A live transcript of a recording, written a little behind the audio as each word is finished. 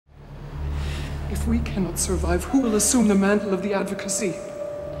If we cannot survive, who will assume the mantle of the Advocacy?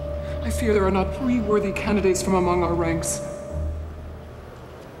 I fear there are not 3 worthy candidates from among our ranks.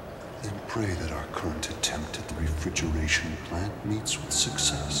 Then pray that our current attempt at the refrigeration plant meets with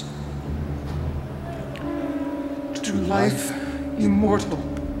success. To life immortal.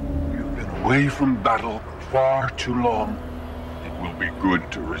 You've been away from battle far too long. It will be good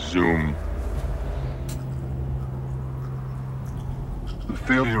to resume. The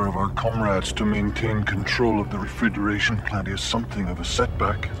failure of our comrades to maintain control of the refrigeration plant is something of a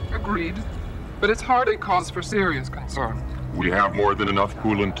setback. Agreed. But it's hardly cause for serious concern. We have more than enough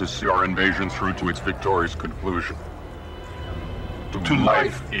coolant to see our invasion through to its victorious conclusion. To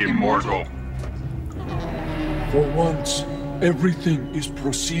life immortal. For once, everything is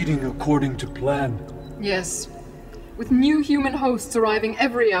proceeding according to plan. Yes. With new human hosts arriving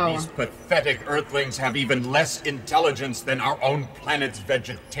every hour. These pathetic Earthlings have even less intelligence than our own planet's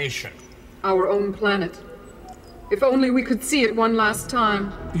vegetation. Our own planet. If only we could see it one last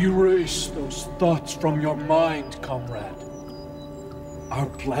time. Erase those thoughts from your mind, comrade. Our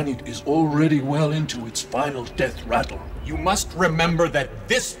planet is already well into its final death rattle. You must remember that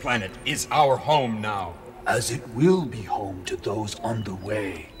this planet is our home now. As it will be home to those on the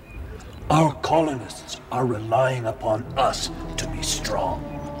way. Our colonists are relying upon us to be strong.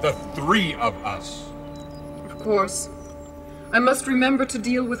 The 3 of us. Of course. I must remember to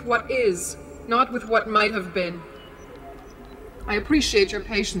deal with what is, not with what might have been. I appreciate your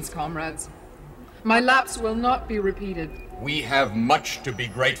patience, comrades. My lapse will not be repeated. We have much to be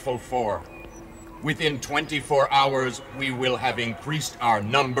grateful for. Within 24 hours, we will have increased our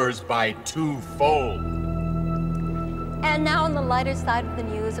numbers by 2-fold. And now on the lighter side of the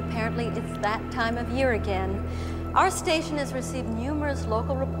news, apparently it's that time of year again. Our station has received numerous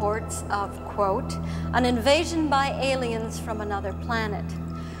local reports of, quote, an invasion by aliens from another planet.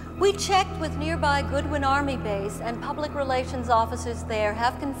 We checked with nearby Goodwin Army Base, and public relations officers there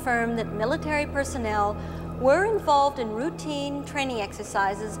have confirmed that military personnel were involved in routine training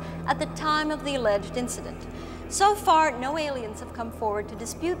exercises at the time of the alleged incident. So far, no aliens have come forward to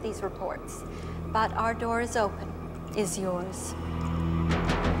dispute these reports, but our door is open. Is yours.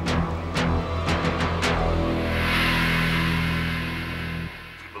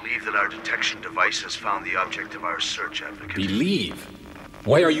 We believe that our detection device has found the object of our search, Advocate. Believe?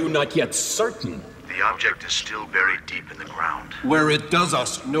 Why are you not yet certain? The object is still buried deep in the ground. Where it does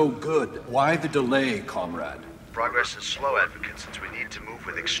us no good. Why the delay, comrade? Progress is slow, Advocate, since we need to move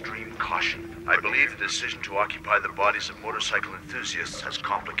with extreme caution. I believe the decision to occupy the bodies of motorcycle enthusiasts has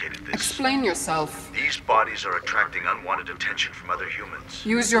complicated this. Explain yourself. These bodies are attracting unwanted attention from other humans.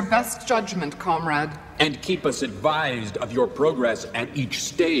 Use your best judgment, comrade. And keep us advised of your progress at each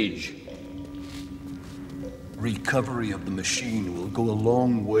stage. Recovery of the machine will go a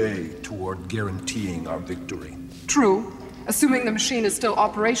long way toward guaranteeing our victory. True, assuming the machine is still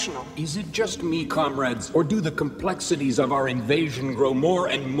operational. Is it just me, comrades, or do the complexities of our invasion grow more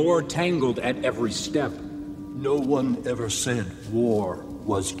and more tangled at every step? No one ever said war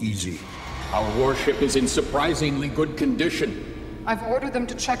was easy. Our warship is in surprisingly good condition. I've ordered them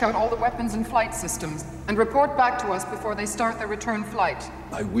to check out all the weapons and flight systems and report back to us before they start their return flight.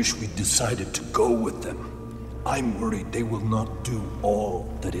 I wish we decided to go with them. I'm worried they will not do all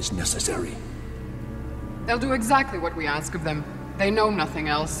that is necessary. They'll do exactly what we ask of them. They know nothing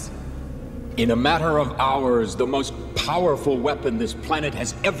else. In a matter of hours, the most powerful weapon this planet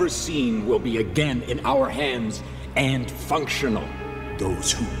has ever seen will be again in our hands and functional.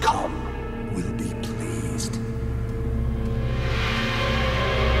 Those who come will be pleased.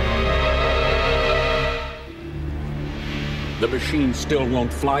 The machine still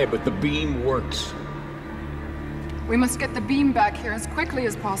won't fly, but the beam works. We must get the beam back here as quickly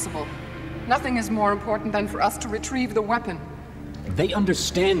as possible. Nothing is more important than for us to retrieve the weapon. They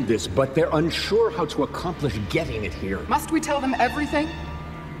understand this, but they're unsure how to accomplish getting it here. Must we tell them everything?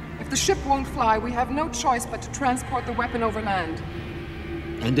 If the ship won't fly, we have no choice but to transport the weapon over land.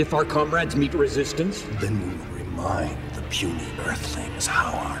 And if our comrades meet resistance? Then we will remind the puny Earthlings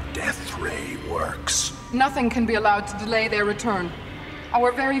how our death ray works. Nothing can be allowed to delay their return.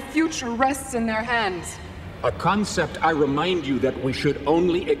 Our very future rests in their hands. A concept I remind you that we should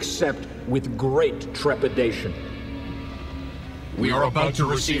only accept with great trepidation. We are about to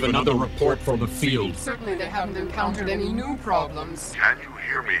receive another report from the field. Certainly they haven't encountered any new problems. Can you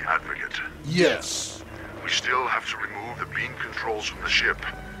hear me, Advocate? Yes. We still have to remove the beam controls from the ship.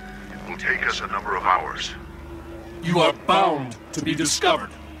 It will take us a number of hours. You are bound to be discovered.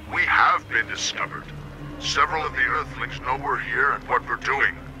 We have been discovered. Several of the Earthlings know we're here and what we're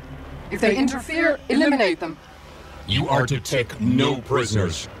doing. If they interfere, eliminate them. You are to take no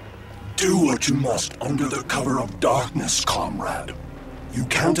prisoners. Do what you must under the cover of darkness, comrade. You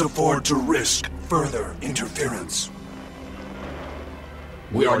can't afford to risk further interference.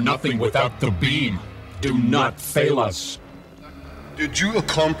 We are nothing without the beam. Do not fail us. Did you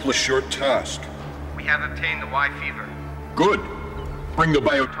accomplish your task? We have obtained the Y fever. Good. Bring the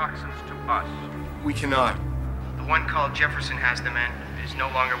Biotoxins to us. We cannot. The one called Jefferson has them and is no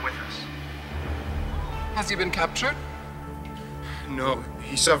longer with us. Has he been captured? No,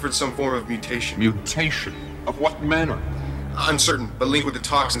 he suffered some form of mutation. Mutation? Of what manner? Uncertain, but linked with the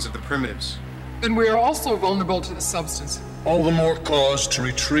toxins of the primitives. Then we are also vulnerable to the substance. All the more cause to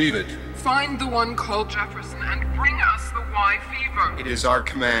retrieve it. Find the one called Jefferson and bring us the Y fever. It is our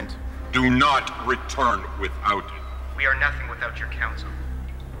command. Do not return without it. We are nothing without your counsel.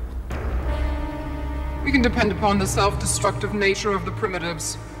 We can depend upon the self-destructive nature of the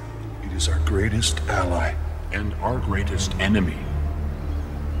primitives. It is our greatest ally. And our greatest enemy.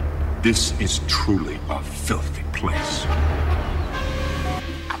 This is truly a filthy place.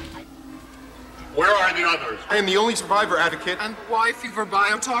 Where are the others? I am the only survivor, Advocate. And the Y fever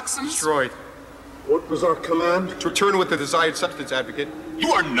biotoxins? Destroyed. What was our command? To return with the desired substance, Advocate.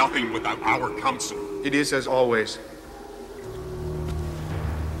 You are nothing without our counsel. It is as always.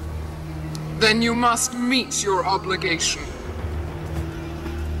 Then you must meet your obligation.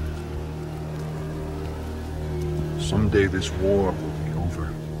 Someday this war will be over.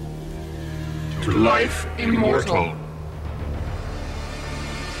 To life immortal.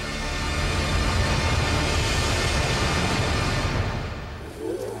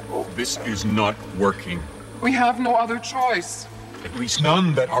 This is not working. We have no other choice. At least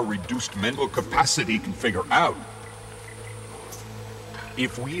none that our reduced mental capacity can figure out.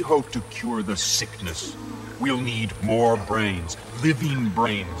 If we hope to cure the sickness, we'll need more brains, living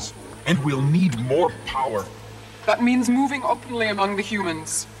brains, and we'll need more power. That means moving openly among the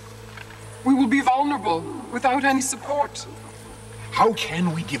humans. We will be vulnerable, without any support. How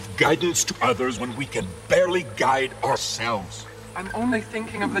can we give guidance to others when we can barely guide ourselves? I'm only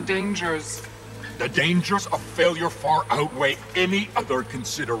thinking of the dangers. The dangers of failure far outweigh any other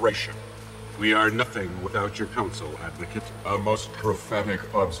consideration. We are nothing without your counsel, Advocate. A most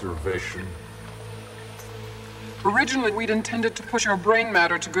prophetic observation. Originally, we'd intended to put your brain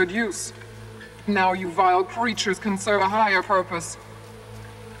matter to good use. Now you vile creatures can serve a higher purpose.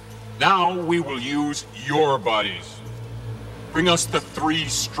 Now we will use your bodies. Bring us the 3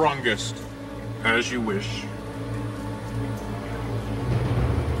 strongest. As you wish.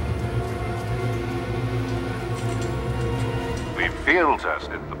 We've field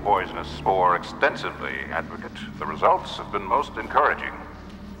tested the poisonous spore extensively, Advocate. The results have been most encouraging.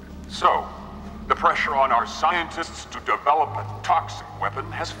 So, the pressure on our scientists to develop a toxic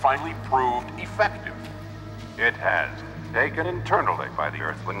weapon has finally proved effective. It has. Taken internally by the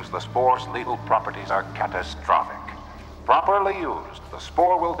Earthlings, the spore's lethal properties are catastrophic. Properly used, the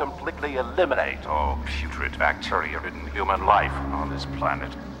spore will completely eliminate all putrid bacteria-ridden human life on this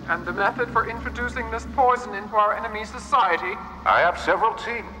planet. And the method for introducing this poison into our enemy society? I have several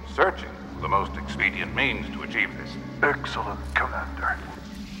teams searching for the most expedient means to achieve this. Excellent, Commander.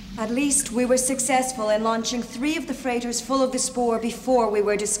 At least we were successful in launching 3 of the freighters full of the spore before we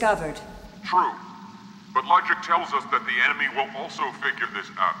were discovered. True. But logic tells us that the enemy will also figure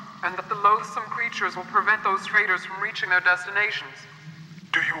this out. And that the loathsome creatures will prevent those traitors from reaching their destinations.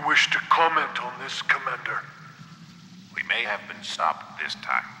 Do you wish to comment on this, Commander? We may have been stopped this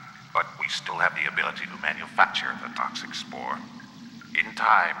time, but we still have the ability to manufacture the toxic spore. In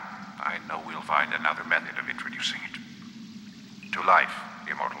time, I know we'll find another method of introducing it. To life,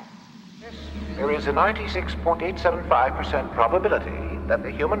 immortal. There is a 96.875% probability that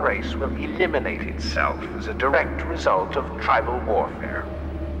the human race will eliminate itself as a direct result of tribal warfare.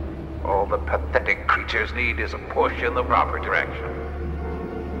 All the pathetic creatures need is a push in the proper direction.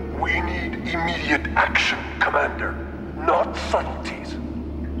 We need immediate action, Commander, not subtleties.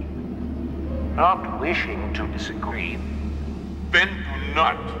 Not wishing to disagree. Then do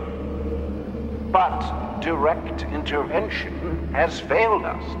not. But direct intervention has failed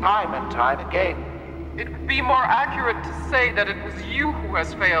us time and time again. It would be more accurate to say that it was you who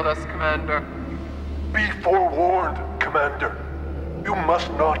has failed us, Commander. Be forewarned, Commander. You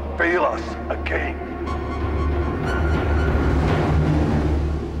must not fail us again.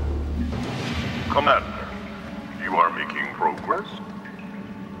 Commander, you are making progress?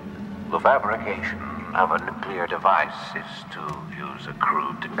 The fabrication of a nuclear device is, to use a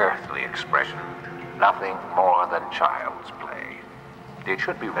crude earthly expression, nothing more than child's play. It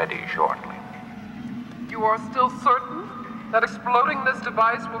should be ready shortly. You are still certain that exploding this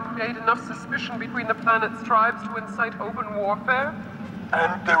device will create enough suspicion between the planet's tribes to incite open warfare?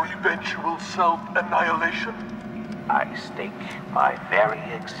 And their eventual self-annihilation? I stake my very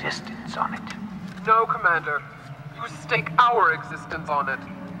existence on it. No, Commander. You stake our existence on it.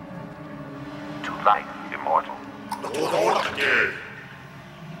 To life, Immortal.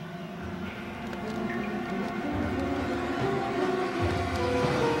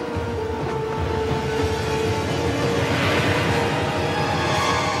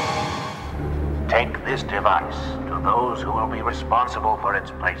 Take this device to those who will be responsible for its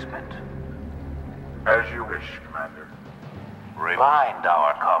placement. As you wish, Commander. Remind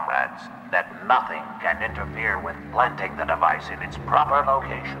our comrades that nothing can interfere with planting the device in its proper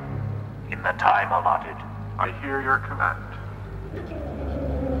location in the time allotted. I hear your command.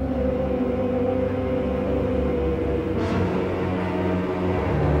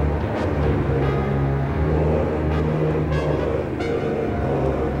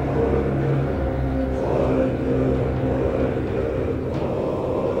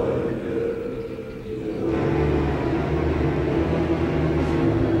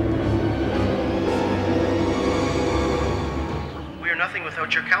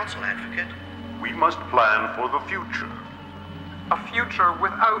 Without your counsel, Advocate. We must plan for the future. A future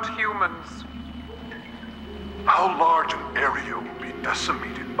without humans. How large an area will be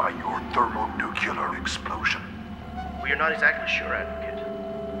decimated by your thermonuclear explosion? We are not exactly sure, Advocate.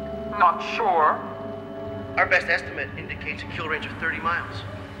 Not sure? Our best estimate indicates a kill range of 30 miles.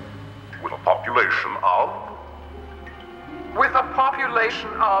 With a population of? With a population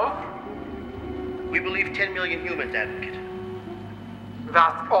of? We believe 10 million humans, Advocate.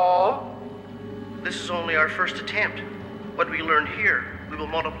 That's all? This is only our first attempt. What we learned here, we will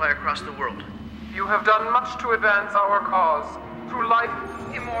multiply across the world. You have done much to advance our cause, through life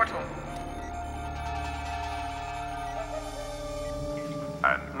immortal.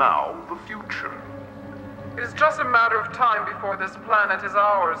 And now, the future. It is just a matter of time before this planet is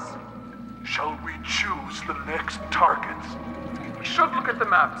ours. Shall we choose the next targets? We should look at the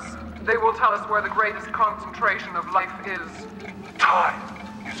maps. They will tell us where the greatest concentration of life is. Time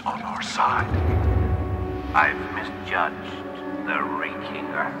is on our side. I've misjudged the reeking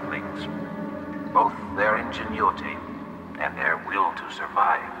Earthlings. Both their ingenuity and their will to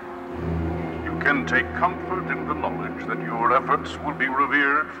survive. You can take comfort in the knowledge that your efforts will be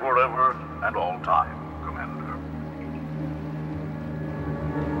revered forever and all time, Commander.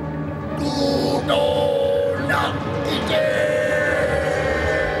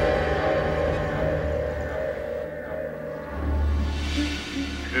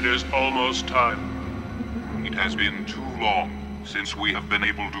 It is almost time. It has been too long since we have been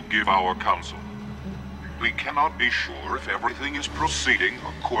able to give our counsel. We cannot be sure if everything is proceeding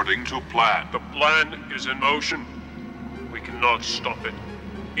according to plan. The plan is in motion. We cannot stop it,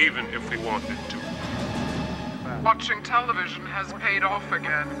 even if we wanted to. Watching television has paid off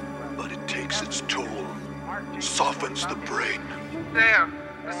again. But it takes its toll. Softens the brain. There,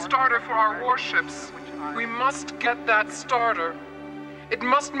 the starter for our warships. We must get that starter. It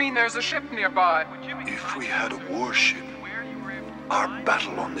must mean there's a ship nearby. If we had a warship, our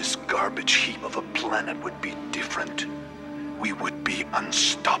battle on this garbage heap of a planet would be different. We would be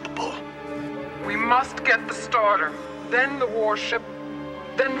unstoppable. We must get the starter, then the warship,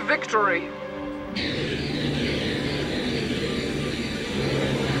 then victory.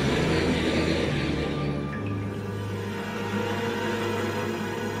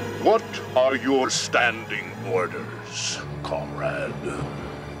 What are your standing orders, comrade?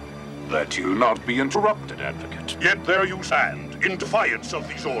 That you not be interrupted, Advocate. Yet there you stand, in defiance of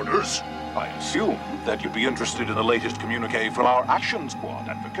these orders. I assume that you'd be interested in the latest communique from our action squad,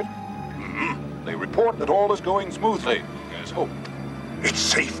 Advocate. Mm-hmm. They report that all is going smoothly, as hoped. It's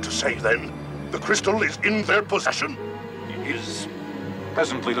safe to say, then, the crystal is in their possession? It is.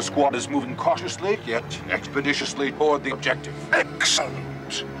 Presently, the squad is moving cautiously, yet expeditiously toward the objective. Excellent.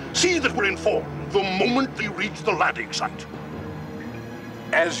 See that we're informed the moment they reach the landing site.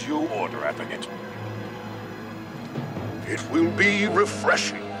 As you order, Advocate. It will be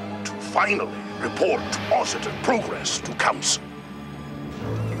refreshing to finally report positive progress to Council.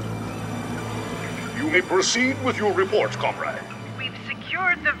 You may proceed with your report, comrade. We've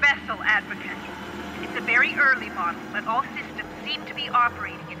secured the vessel, Advocate. It's a very early model, but all systems seem to be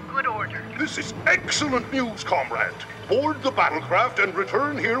operating in good order. This is excellent news, comrade. Board the battlecraft and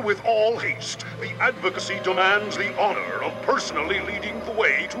return here with all haste. The Advocacy demands the honor of personally leading the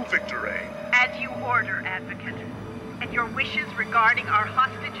way to victory. As you order, Advocate. And your wishes regarding our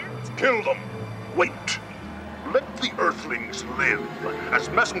hostages? Kill them. Wait. Let the Earthlings live. As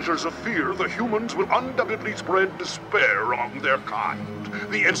messengers of fear, the humans will undoubtedly spread despair among their kind.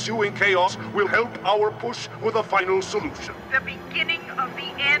 The ensuing chaos will help our push for the final solution. The beginning of the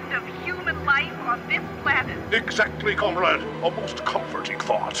end of human life on this planet. Exactly, comrade. A most comforting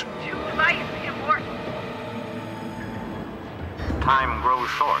thought. To life, immortal. Time grows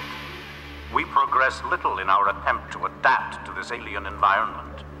short. We progress little in our attempt to adapt to this alien environment.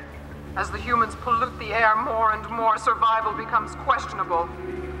 As the humans pollute the air more and more, survival becomes questionable.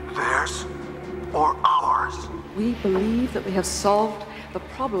 Theirs or ours? We believe that we have solved the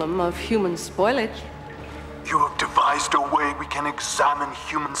problem of human spoilage. You have devised a way we can examine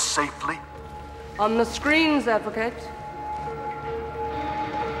humans safely? On the screens, Advocate.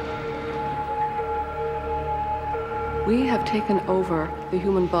 We have taken over the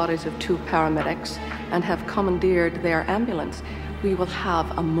human bodies of 2 paramedics and have commandeered their ambulance. We will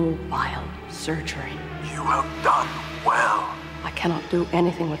have a mobile surgery. You have done well. I cannot do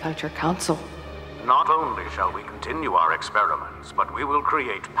anything without your counsel. Not only shall we continue our experiments, but we will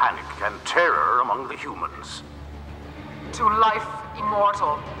create panic and terror among the humans. To life,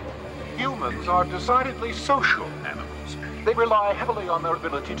 immortal. Humans are decidedly social animals. They rely heavily on their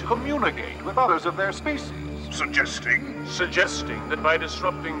ability to communicate with others of their species. Suggesting that by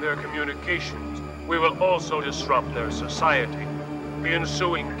disrupting their communications, we will also disrupt their society. The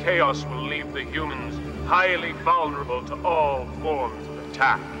ensuing chaos will leave the humans highly vulnerable to all forms of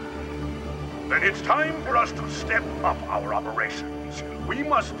attack. Then it's time for us to step up our operations. We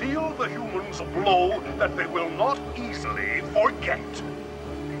must deal the humans a blow that they will not easily forget.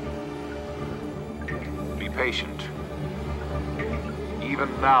 Be patient. Even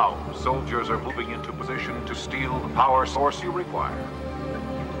now, soldiers are moving into position to steal the power source you require.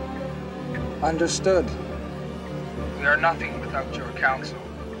 Understood. We are nothing without your counsel.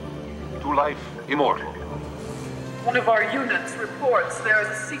 To life, immortal. One of our units reports there is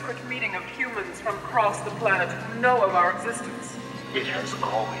a secret meeting of humans from across the planet who know of our existence. It has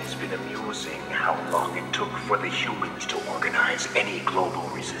always been amusing how long it took for the humans to organize any global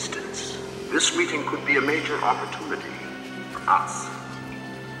resistance. This meeting could be a major opportunity for us.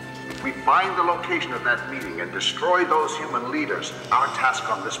 If we find the location of that meeting and destroy those human leaders, our task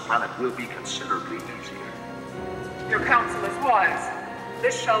on this planet will be considerably easier. Your counsel is wise.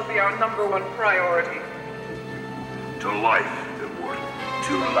 This shall be our #1 priority. To life, immortal.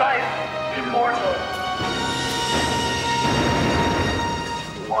 To life, immortal.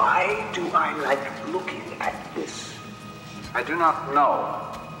 Why do I like looking at this? I do not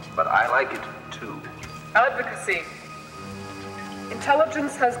know, but I like it too. Advocacy.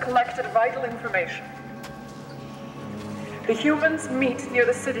 Intelligence has collected vital information. The humans meet near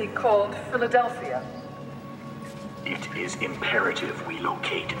the city called Philadelphia. It is imperative we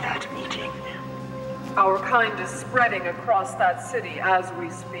locate that meeting. Our kind is spreading across that city as we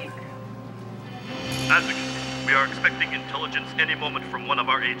speak. Advocate, we are expecting intelligence any moment from one of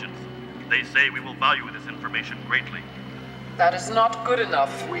our agents. They say we will value this information greatly. That is not good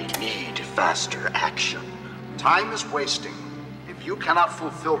enough. We need faster action. Time is wasting. If you cannot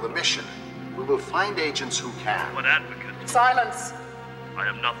fulfill the mission, we will find agents who can. But Advocate... Silence! I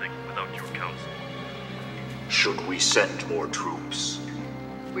am nothing without your counsel. Should we send more troops?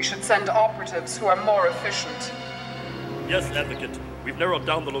 We should send operatives who are more efficient. Yes, Advocate. We've narrowed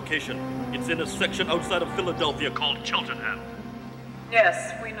down the location. It's in a section outside of Philadelphia called Cheltenham.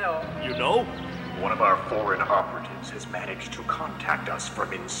 Yes, we know. You know? One of our foreign operatives has managed to contact us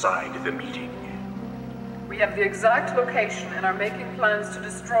from inside the meeting. We have the exact location and are making plans to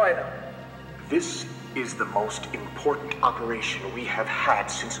destroy them. This is the most important operation we have had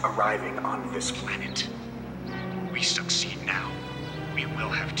since arriving on this planet. We succeed now. We will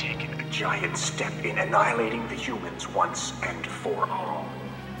have taken a giant step in annihilating the humans once and for all.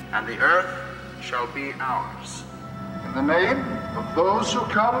 And the Earth shall be ours. In the name of those who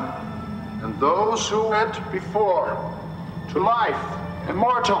come and those who went before, to life,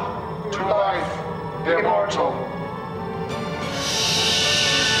 immortal, to life, immortal.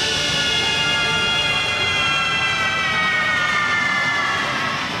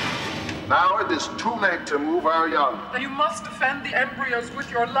 Now it is too late to move our young. Then you must defend the embryos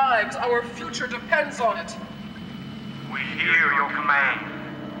with your lives. Our future depends on it. We hear your command.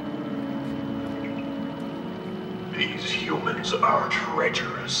 These humans are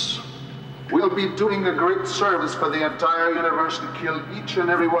treacherous. We'll be doing a great service for the entire universe to kill each and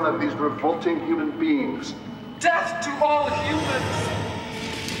every one of these revolting human beings. Death to all humans!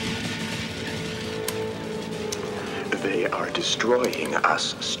 They are destroying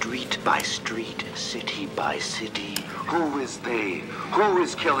us street by street, city by city. Who is they? Who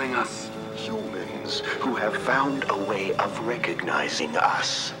is killing us? Humans ones who have found a way of recognizing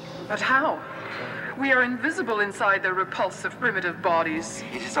us. But how? We are invisible inside their repulsive primitive bodies.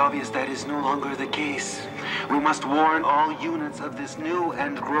 It is obvious that is no longer the case. We must warn all units of this new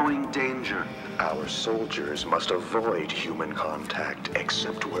and growing danger. Our soldiers must avoid human contact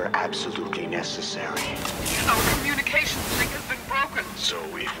except where absolutely necessary. Our communications link has been broken. So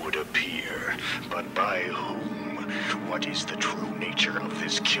it would appear. But by whom? What is the true nature of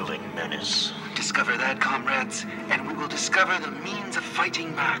this killing menace? Discover that, comrades, and we will discover the means of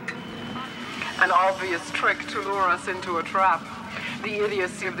fighting back. An obvious trick to lure us into a trap. The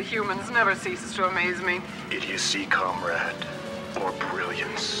idiocy of the humans never ceases to amaze me. Idiocy, comrade, or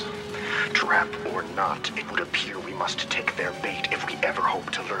brilliance. Trap or not, it would appear we must take their bait if we ever hope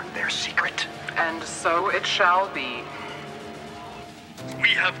to learn their secret. And so it shall be. We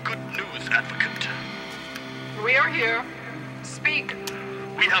have good news, Advocate. We are here. Speak.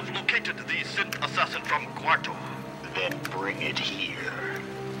 We have located the synth assassin from Quarto. Then bring it here.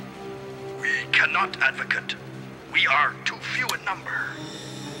 We cannot, Advocate. We are too few in number.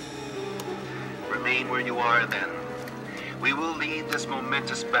 Remain where you are, then. We will lead this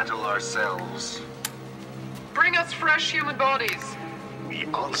momentous battle ourselves. Bring us fresh human bodies. We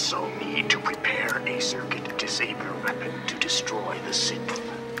also need to prepare a circuit disabler weapon to destroy the synth.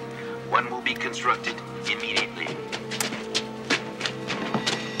 One will be constructed immediately.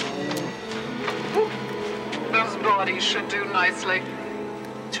 Those bodies should do nicely.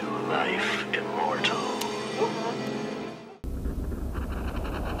 To life, immortal.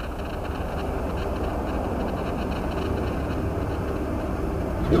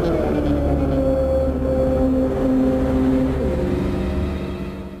 Thank you.